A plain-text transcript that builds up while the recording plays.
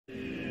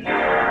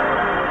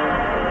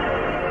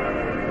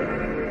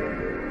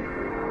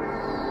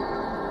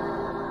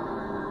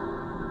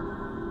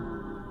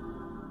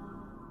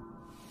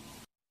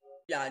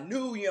I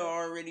knew you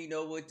already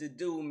know what to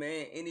do,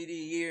 man. End of the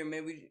year,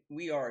 man,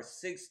 we are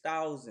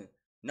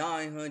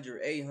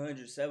 6,900,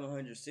 800,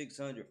 700,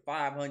 600,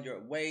 500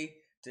 away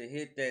to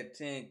hit that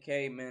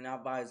 10K, man. I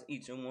advise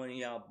each and one of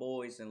y'all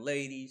boys and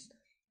ladies,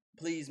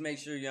 please make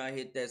sure y'all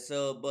hit that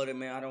sub button,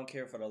 man. I don't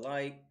care for the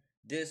like,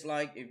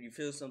 dislike. If you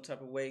feel some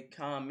type of way,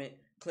 comment.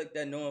 Click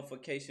that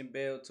notification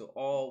bell to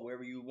all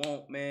wherever you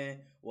want,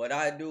 man. What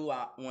I do,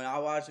 when I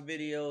watch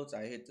videos,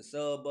 I hit the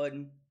sub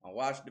button. I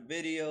watch the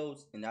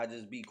videos, and I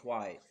just be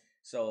quiet.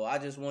 So I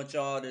just want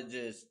y'all to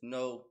just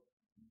know,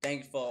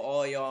 thanks for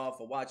all y'all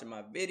for watching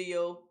my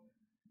video.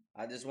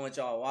 I just want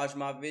y'all to watch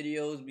my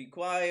videos, be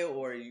quiet,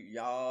 or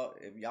y'all,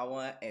 if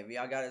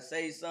y'all gotta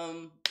say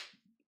something,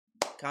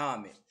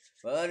 comment.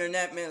 But other than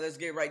that, man, let's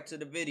get right to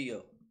the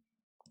video.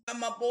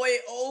 My boy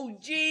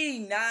OG,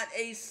 not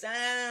a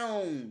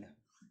sound.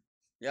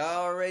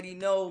 Y'all already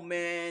know,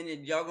 man.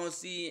 Y'all gonna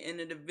see it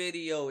in the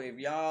video. If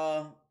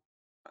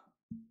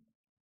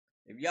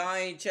y'all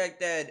ain't checked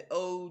that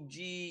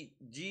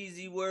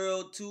OhGeesy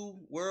World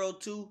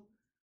 2,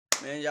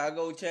 man, y'all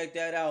go check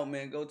that out,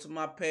 man. Go to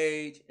my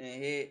page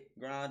and hit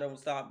Grind Don't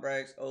Stop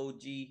Brax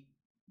OhGeesy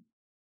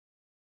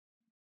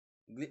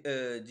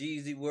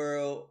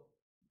World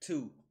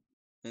 2.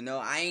 You know,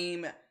 I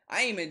ain't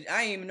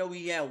even know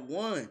he had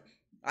one.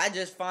 I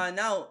just find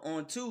out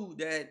on 2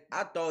 that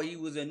I thought he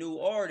was a new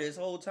artist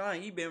whole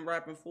time. He been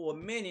rapping for a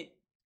minute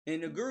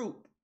in the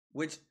group,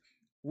 which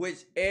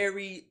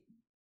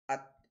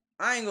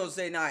I ain't gonna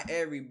say not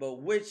every,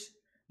 but which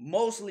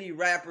mostly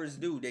rappers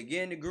do. They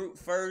get in the group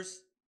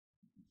first,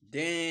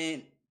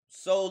 then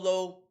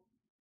solo,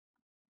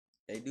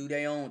 they do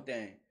their own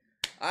thing.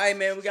 Alright,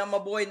 man, we got my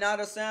boy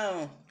Not a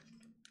Sound.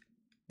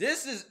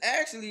 This is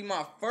actually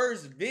my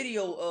first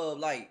video of,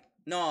 like,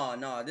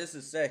 no, this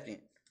is second.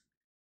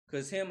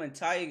 Cause him and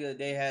Tiger,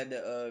 they had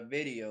the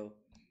video.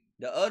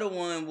 The other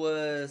one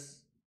was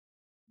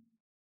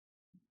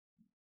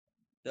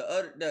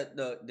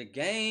the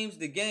games.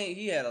 The game,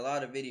 he had a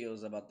lot of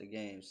videos about the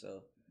game.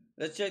 So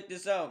let's check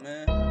this out,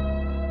 man.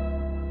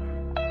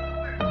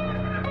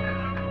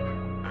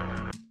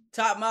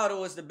 Top Model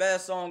was the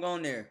best song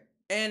on there.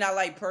 And I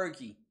like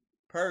Perky.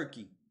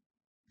 Perky,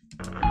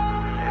 I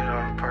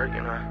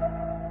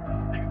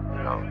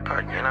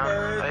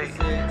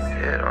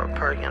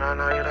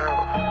knock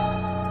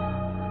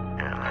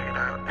it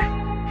out.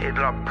 Hit it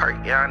off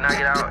perk, yeah, I knock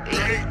it out. Hit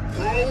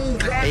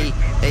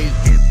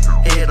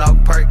it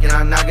off perk, and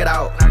I knock it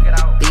out.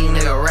 These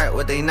niggas rap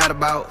what they not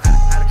about.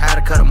 Had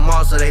to cut them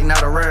off so they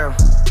not around.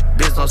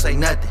 Bitch don't say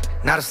nothing,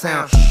 not a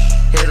sound.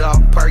 Hit it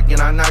off perk, and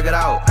I knock it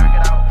out.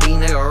 These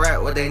niggas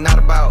rap what they not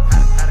about.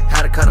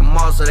 Had to cut them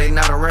off so they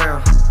not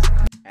around.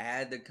 I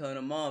had to cut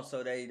them off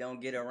so they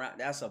don't get around.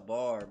 That's a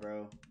bar,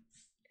 bro.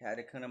 Had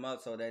to cut them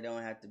up so they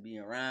don't have to be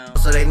around.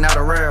 So they not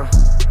around.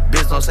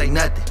 Bitch don't say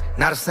nothing,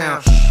 not a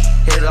sound.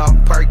 Hit it off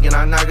perk and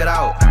I knock it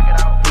out.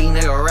 These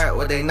niggas rap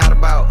what they not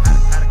about.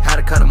 Had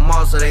to cut them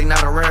off so they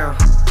not around.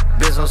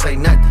 Bitch don't say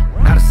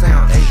nothing, not a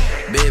sound.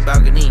 Hey, big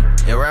balcony,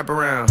 and wrap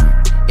around.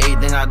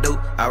 Everything I do,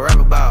 I rap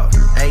about.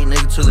 Hey,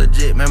 nigga too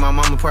legit, man, my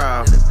mama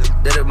proud.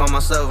 Did it by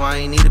myself, I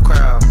ain't need a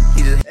crowd.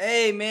 He just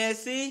hey, man,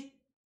 see?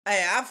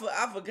 Hey, I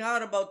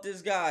forgot about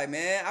this guy,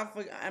 man. I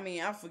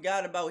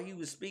forgot about he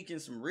was speaking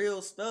some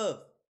real stuff.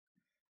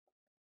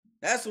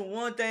 That's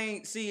one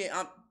thing. See,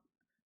 I'm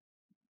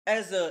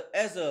as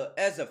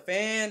a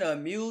fan of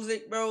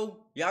music, bro.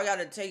 Y'all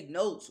gotta take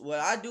notes. What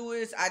I do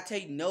is I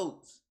take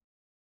notes.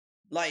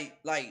 Like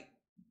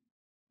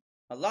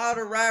a lot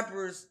of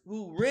rappers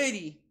who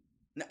really,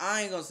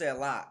 I ain't gonna say a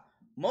lot.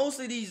 Most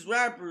of these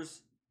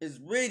rappers is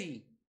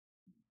really.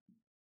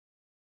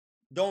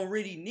 Don't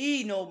really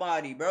need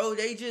nobody, bro.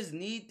 They just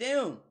need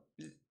them.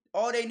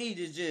 All they need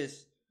is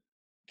just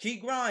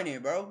keep grinding,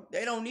 bro.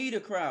 They don't need a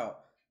crowd.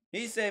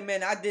 He said,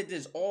 man, I did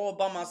this all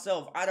by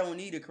myself. I don't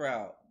need a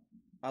crowd.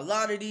 A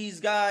lot of these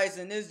guys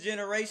in this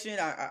generation,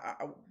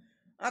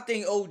 I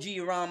think OG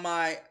around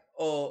my,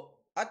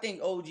 I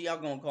think OG,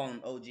 I'm going to call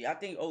him OG. I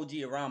think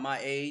OG around my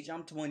age.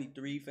 I'm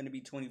 23, finna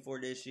be 24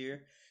 this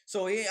year.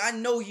 So yeah, I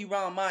know he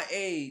around my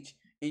age.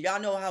 And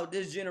y'all know how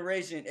this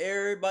generation,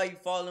 everybody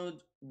following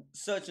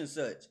such and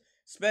such,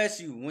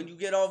 especially when you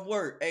get off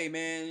work. Hey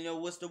man, you know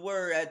what's the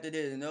word after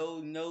this?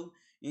 No,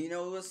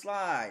 a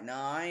slide.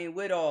 Nah, I ain't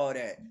with all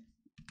that.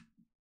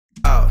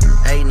 Oh,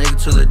 hey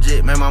nigga too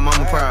legit, man, my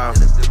mama proud.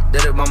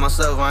 Did it by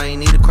myself, I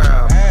ain't need a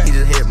crowd. He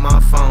just hit my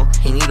phone,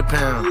 he need a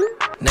pound.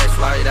 Next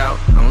flight out,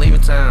 I'm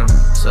leaving town.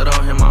 So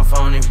don't hit my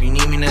phone if you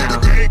need me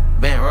now.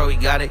 Bent row, he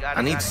got it,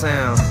 I need the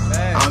sound.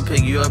 I'ma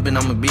pick you up and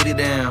I'ma beat it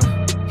down.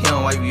 He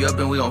don't wipe you up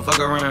and we gon' fuck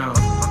around.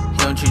 He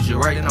don't treat you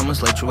right, then I'ma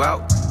slut you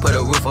out. Put a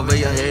roof over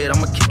your head,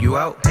 I'ma kick you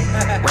out.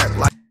 Rap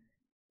like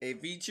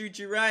if he treat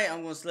you right,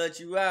 I'm gonna slut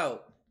you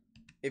out.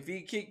 If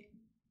you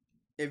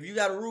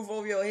got a roof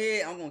over your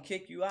head, I'm gonna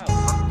kick you out.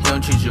 He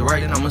don't treat you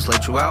right, then I'ma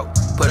slut you out.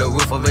 Put a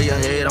roof over your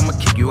head, I'ma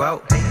kick you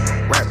out.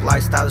 Rap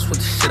lifestyle is what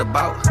the shit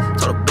about.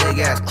 Told a big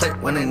ass clip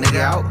when a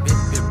nigga out.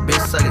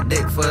 Bitch suck a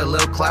dick for a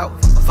little clout.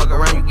 Fuck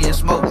around, you getting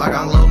smoked like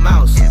I'm a little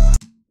mouse.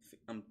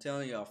 I'm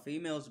telling y'all,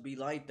 females be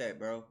like that,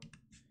 bro.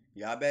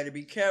 Y'all better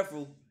be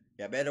careful.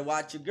 Y'all better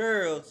watch your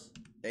girls.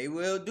 They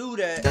will do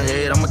that.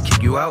 Head, I'ma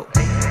kick you out.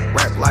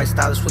 Rap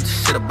lifestyle is what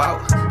this shit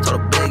about. Told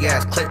a big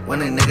ass clip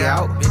when a nigga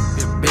out.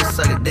 Bitch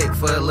suck a dick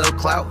for a little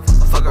clout.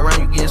 Fuck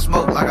around, you getting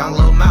smoked like I'm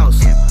Lil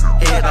Mouse.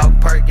 Head off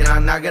perk and I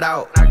knock it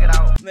out.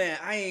 Man,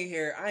 I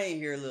ain't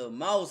hear Lil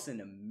Mouse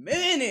in a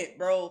minute,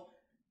 bro.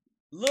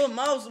 Lil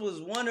Mouse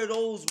was one of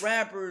those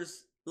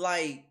rappers,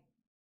 like,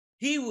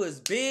 he was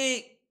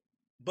big,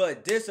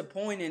 but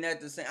disappointing at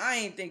the same. I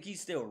ain't think he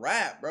still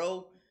rap,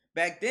 bro.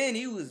 Back then,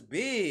 he was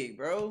big,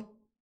 bro.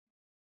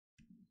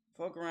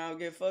 Fuck around,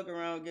 get fuck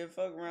around, get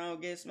fuck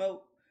around, get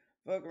smoked.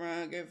 Fuck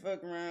around, get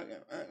fuck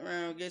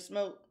around, get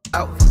smoked.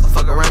 Out.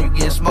 Fuck around, you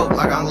getting smoked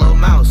like I'm Lil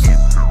Mouse.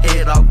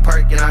 Head off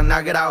perk and I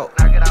knock it out.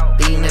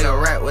 These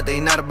niggas rap what they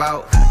not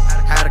about.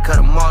 Had to cut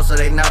them off so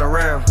they not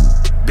around.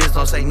 Bitch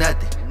don't say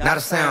nothing, not a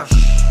sound.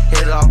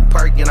 Head off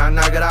perk and I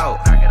knock it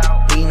out.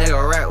 These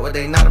niggas rap what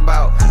they not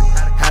about.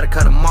 Had to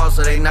cut them off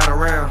so they not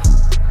around.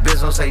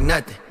 Bitch don't say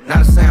nothing,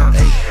 not a sound.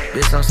 Ay,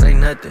 bitch don't say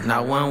nothing,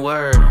 not one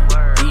word.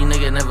 These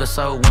niggas never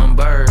sold one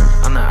bird.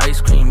 I'm the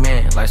ice cream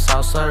man, like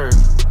soft serve.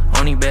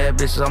 Only bad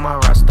bitches on my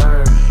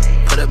roster.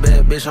 Put a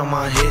bad bitch on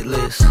my hit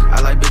list.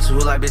 I like bitches who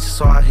like bitches,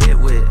 so I hit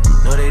with.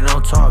 No, they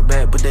don't talk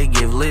back, but they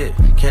give lip.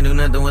 Can't do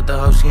nothing with the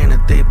hoe, she ain't a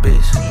thick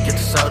bitch. Get the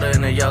soda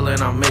and the yellow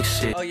and I'll mix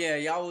shit. Oh yeah,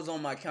 y'all was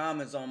on my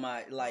comments on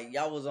my, like,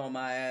 y'all was on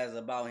my ass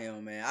about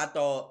him, man. I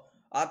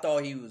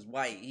thought he was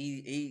white.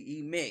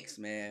 He mixed,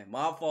 man.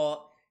 My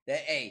fault.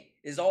 That, hey,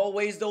 it's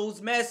always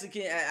those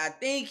Mexican. I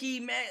think he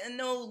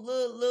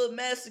little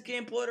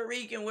Mexican, Puerto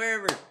Rican,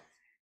 wherever.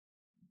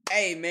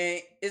 Hey,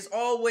 man, it's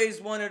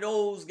always one of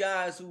those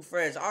guys who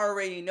fresh. I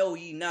already know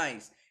he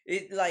nice.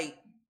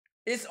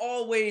 It's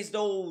always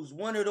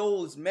one of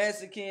those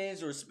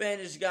Mexicans or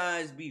Spanish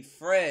guys be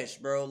fresh,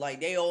 bro.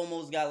 Like, they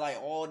almost got like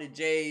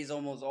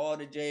almost all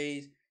the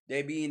J's.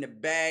 They be in the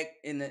back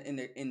in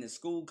the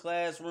school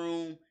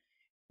classroom,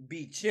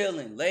 be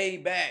chilling,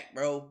 laid back,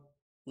 bro,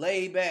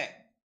 laid back.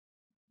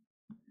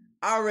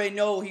 I already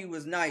know he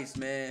was nice,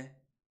 man.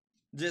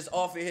 Just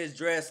off of his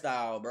dress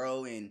style,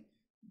 bro. And,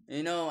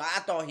 you know, I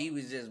thought he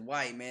was just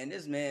white, man.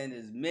 This man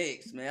is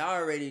mixed, man. I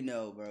already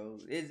know, bro.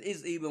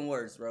 It's even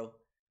worse, bro.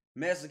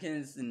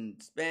 Mexicans and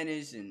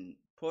Spanish and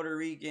Puerto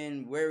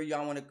Rican, wherever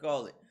y'all want to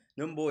call it.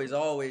 Them boys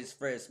always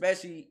fresh.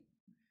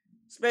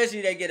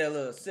 Especially they get a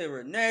little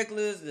silver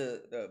necklace,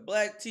 the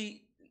black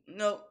teeth.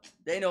 No,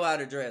 they know how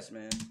to dress,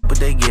 man. But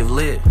they give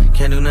lip.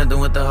 Can't do nothing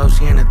with the hoe,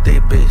 she ain't a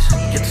thick bitch.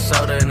 Get the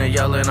soda and the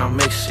yellow and I'll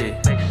mix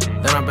shit.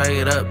 Then I bag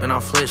it up and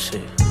I'll flip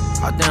shit.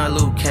 I think I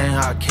Luke can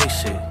how I kick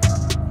shit.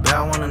 Bet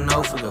I wanna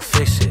know if we can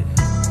fix it.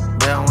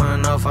 Bet I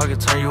wanna know if I can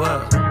turn you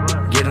up.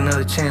 Get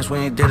another chance, we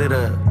ain't did it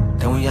up.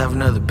 Then when you have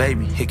another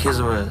baby, hit kiss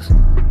of us.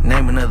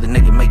 Name another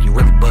nigga, make you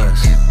really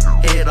bust.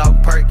 Head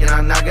off perk and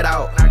I knock it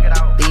out.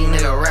 These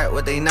niggas rap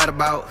what they not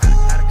about.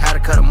 Had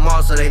to cut them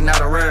off so they not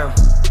around.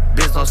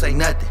 Bitch don't say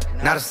nothing,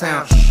 not a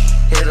sound.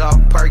 Hit off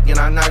perk and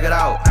I knock it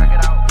out.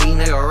 These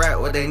niggas rap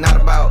what they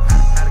not about.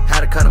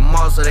 Had to cut them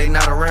off so they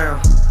not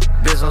around.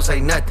 Bitch don't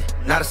say nothing,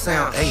 not a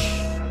sound.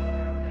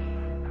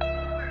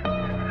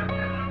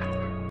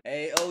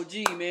 Hey,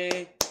 OG,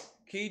 man,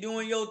 keep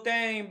doing your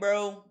thing,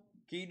 bro.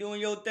 Keep doing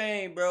your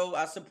thing, bro.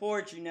 I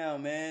support you now,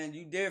 man.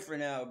 You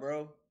different now,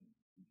 bro.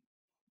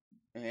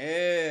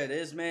 Yeah,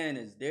 this man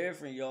is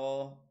different,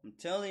 y'all. I'm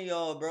telling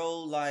y'all,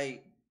 bro.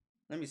 Like,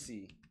 let me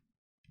see.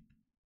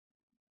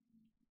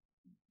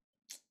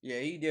 Yeah,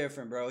 he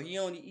different, bro.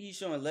 He's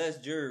showing less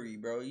jury,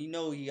 bro. You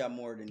know he got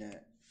more than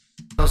that.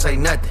 don't say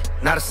nothing,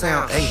 not a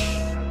sound. Hey,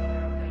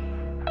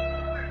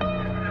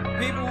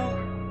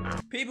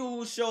 people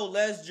who show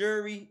less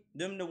jury,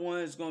 them the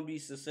ones gonna be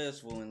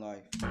successful in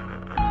life.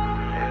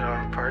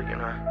 yeah, I'm perking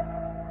out.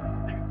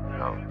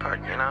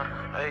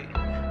 Hey,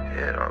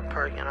 yeah, I'm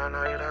perking, I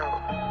know it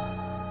out.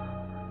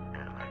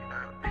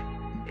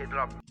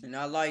 And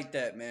I like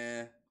that,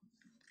 man.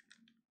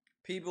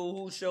 People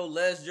who show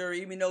less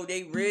jury, even though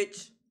they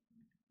rich,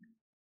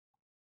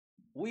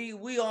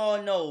 we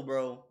all know,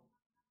 bro.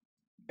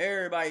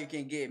 Everybody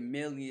can get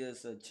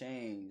millions of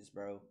change,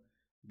 bro.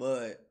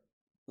 But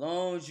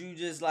long as you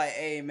just like,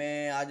 hey,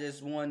 man, I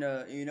just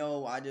wanna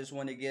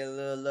get a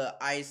little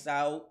ice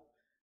out,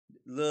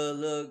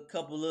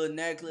 couple little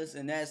necklace,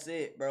 and that's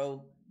it,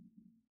 bro.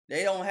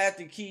 They don't have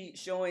to keep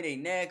showing their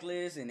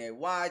necklace and their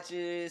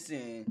watches,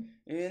 and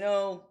you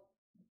know.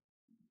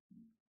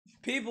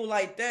 People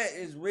like that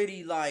is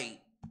really like,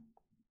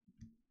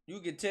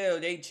 you can tell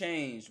they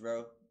changed,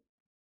 bro.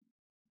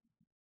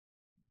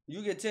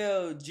 You can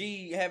tell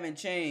G haven't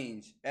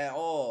changed at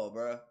all,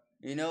 bro.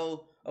 You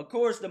know, of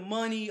course the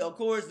money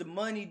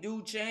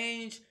do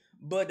change,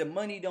 but the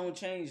money don't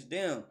change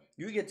them.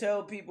 You can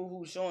tell people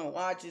who showing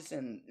watches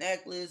and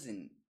necklace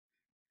and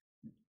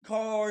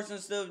cars and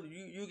stuff,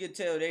 you can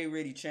tell they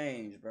really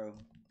changed, bro.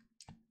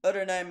 Other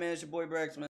than that, man, it's your boy Brax, man.